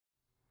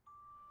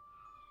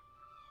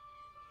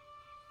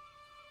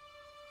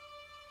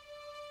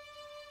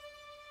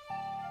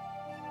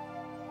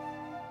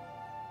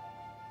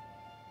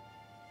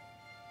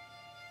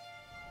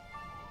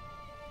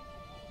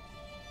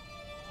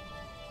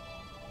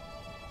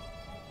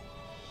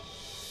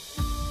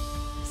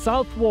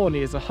South Walney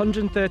is a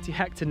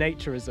 130-hectare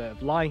nature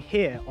reserve lying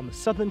here on the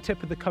southern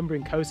tip of the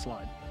Cumbrian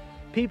coastline.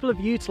 People have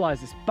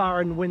utilised this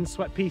barren,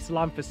 windswept piece of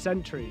land for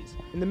centuries.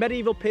 In the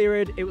medieval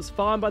period, it was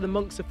farmed by the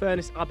monks of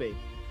Furness Abbey,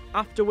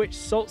 after which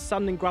salt,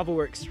 sand and gravel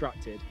were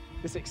extracted.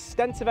 This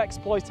extensive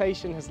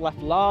exploitation has left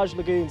large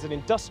lagoons and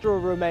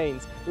industrial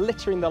remains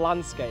littering the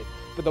landscape,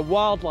 but the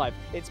wildlife,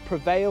 it's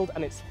prevailed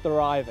and it's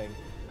thriving.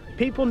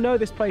 People know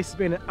this place has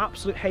been an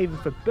absolute haven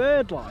for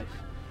bird life,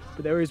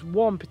 but there is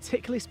one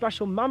particularly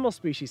special mammal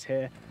species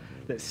here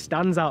that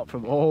stands out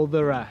from all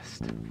the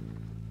rest.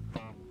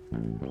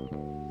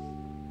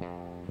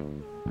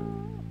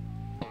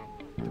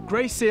 The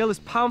grey seal is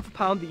pound for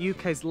pound the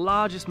UK's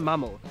largest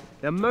mammal.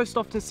 They are most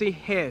often seen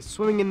here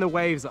swimming in the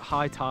waves at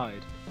high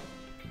tide.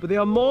 But they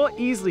are more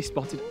easily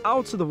spotted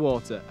out of the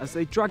water as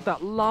they drag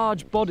that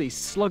large body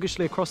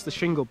sluggishly across the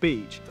shingle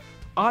beach.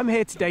 I'm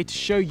here today to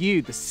show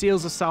you the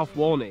seals of South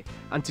Walney,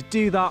 and to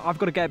do that I've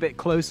got to get a bit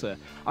closer.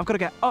 I've got to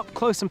get up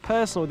close and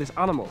personal with this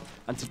animal,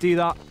 and to do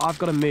that I've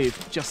got to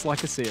move just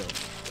like a seal.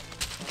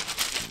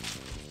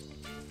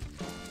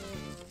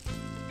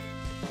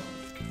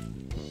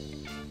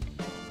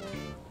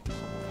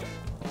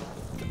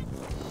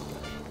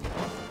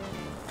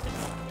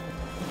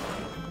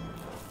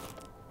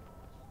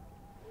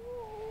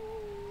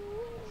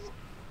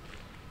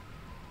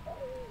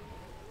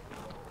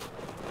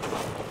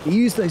 They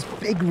use those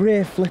big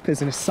rear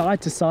flippers in a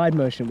side-to-side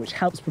motion which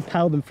helps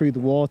propel them through the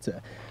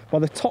water. While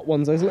the top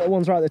ones, those little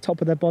ones right at the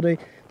top of their body,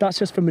 that's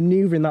just for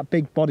manoeuvring that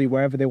big body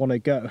wherever they want to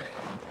go.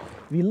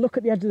 If you look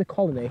at the edge of the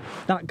colony,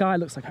 that guy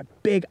looks like a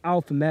big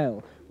alpha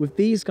male. With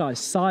these guys,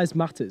 size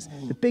matters.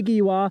 The bigger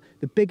you are,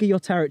 the bigger your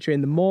territory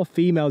and the more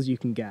females you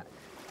can get.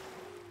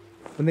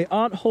 When they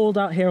aren't hauled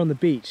out here on the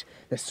beach,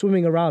 they're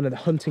swimming around and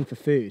they're hunting for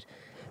food.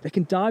 They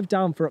can dive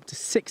down for up to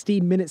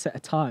 16 minutes at a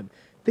time.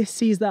 This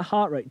sees their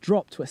heart rate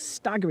drop to a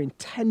staggering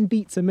 10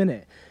 beats a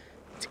minute.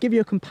 To give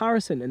you a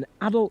comparison, an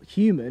adult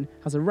human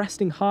has a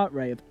resting heart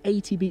rate of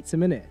 80 beats a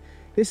minute.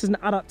 This is an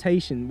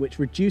adaptation which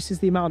reduces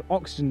the amount of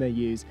oxygen they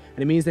use,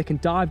 and it means they can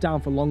dive down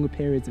for longer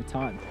periods of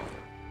time.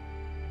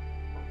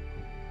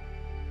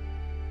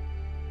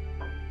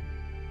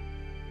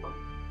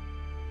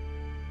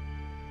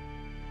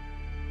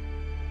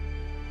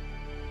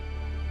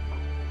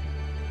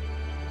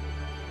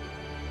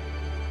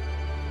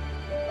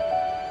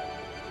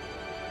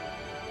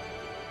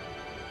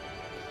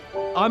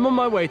 I'm on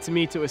my way to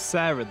meet up with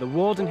Sarah, the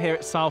warden here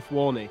at South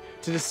Walney,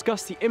 to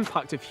discuss the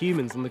impact of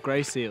humans on the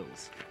grey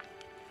seals.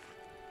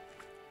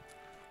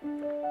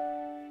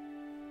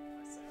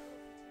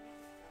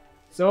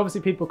 So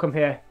obviously people come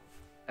here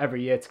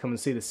every year to come and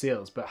see the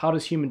seals, but how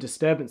does human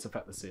disturbance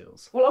affect the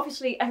seals? Well,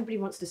 obviously everybody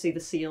wants to see the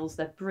seals.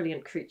 They're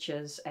brilliant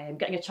creatures.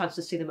 Getting a chance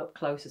to see them up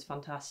close is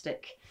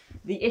fantastic.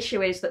 The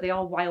issue is that they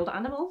are wild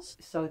animals,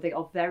 so they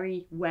are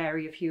very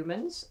wary of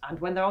humans, and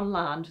when they're on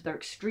land, they're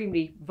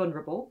extremely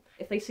vulnerable.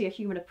 If they see a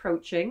human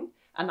approaching,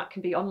 and that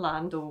can be on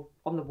land or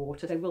on the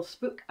water, they will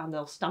spook and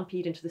they'll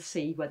stampede into the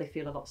sea where they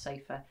feel a lot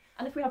safer.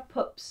 And if we have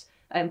pups,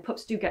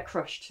 pups do get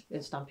crushed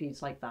in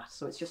stampedes like that,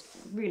 so it's just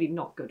really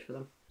not good for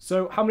them.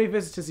 So how many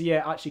visitors a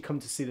year actually come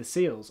to see the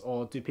seals,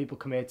 or do people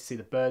come here to see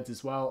the birds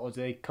as well, or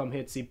do they come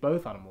here to see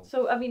both animals?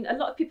 So, I mean, a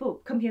lot of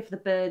people come here for the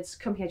birds,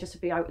 come here just to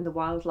be out in the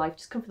wildlife,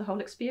 just come for the whole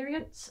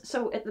experience.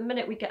 So at the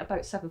minute we get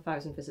about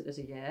 7,000 visitors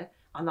a year,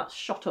 and that's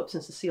shot up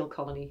since the seal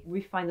colony.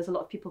 We find there's a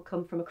lot of people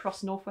come from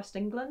across northwest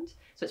England,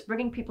 so it's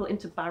bringing people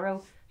into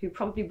Barrow who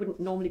probably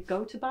wouldn't normally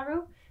go to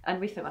Barrow, and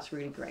we think that's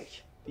really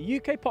great.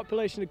 The UK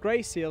population of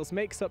grey seals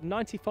makes up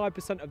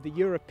 95% of the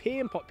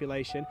European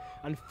population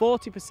and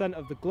 40%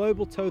 of the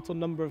global total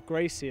number of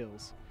grey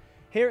seals.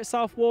 Here at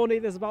South Walney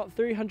there's about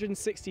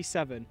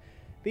 367.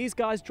 These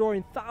guys draw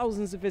in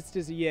thousands of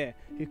visitors a year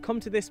who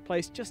come to this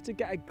place just to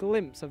get a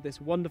glimpse of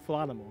this wonderful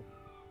animal.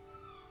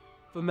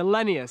 For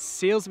millennia,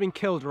 seals have been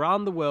killed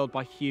around the world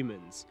by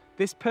humans.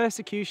 This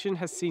persecution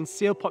has seen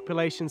seal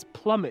populations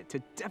plummet to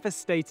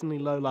devastatingly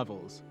low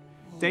levels.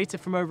 Data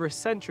from over a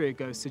century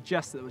ago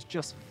suggests that there was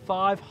just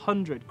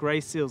 500 grey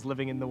seals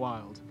living in the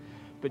wild.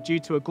 But due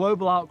to a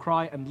global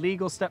outcry and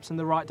legal steps in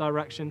the right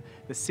direction,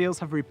 the seals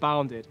have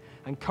rebounded,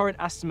 and current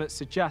estimates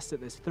suggest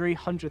that there's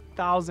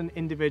 300,000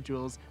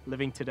 individuals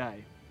living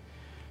today.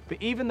 But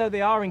even though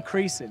they are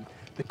increasing,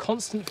 the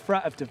constant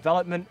threat of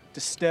development,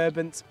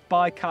 disturbance,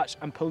 bycatch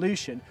and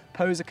pollution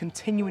pose a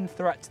continuing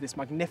threat to this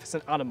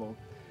magnificent animal.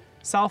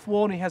 South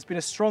Walney has been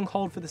a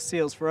stronghold for the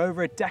seals for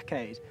over a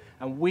decade,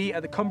 and we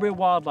at the Cumbria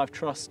Wildlife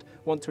Trust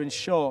want to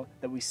ensure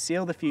that we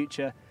seal the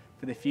future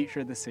for the future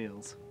of the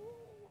seals.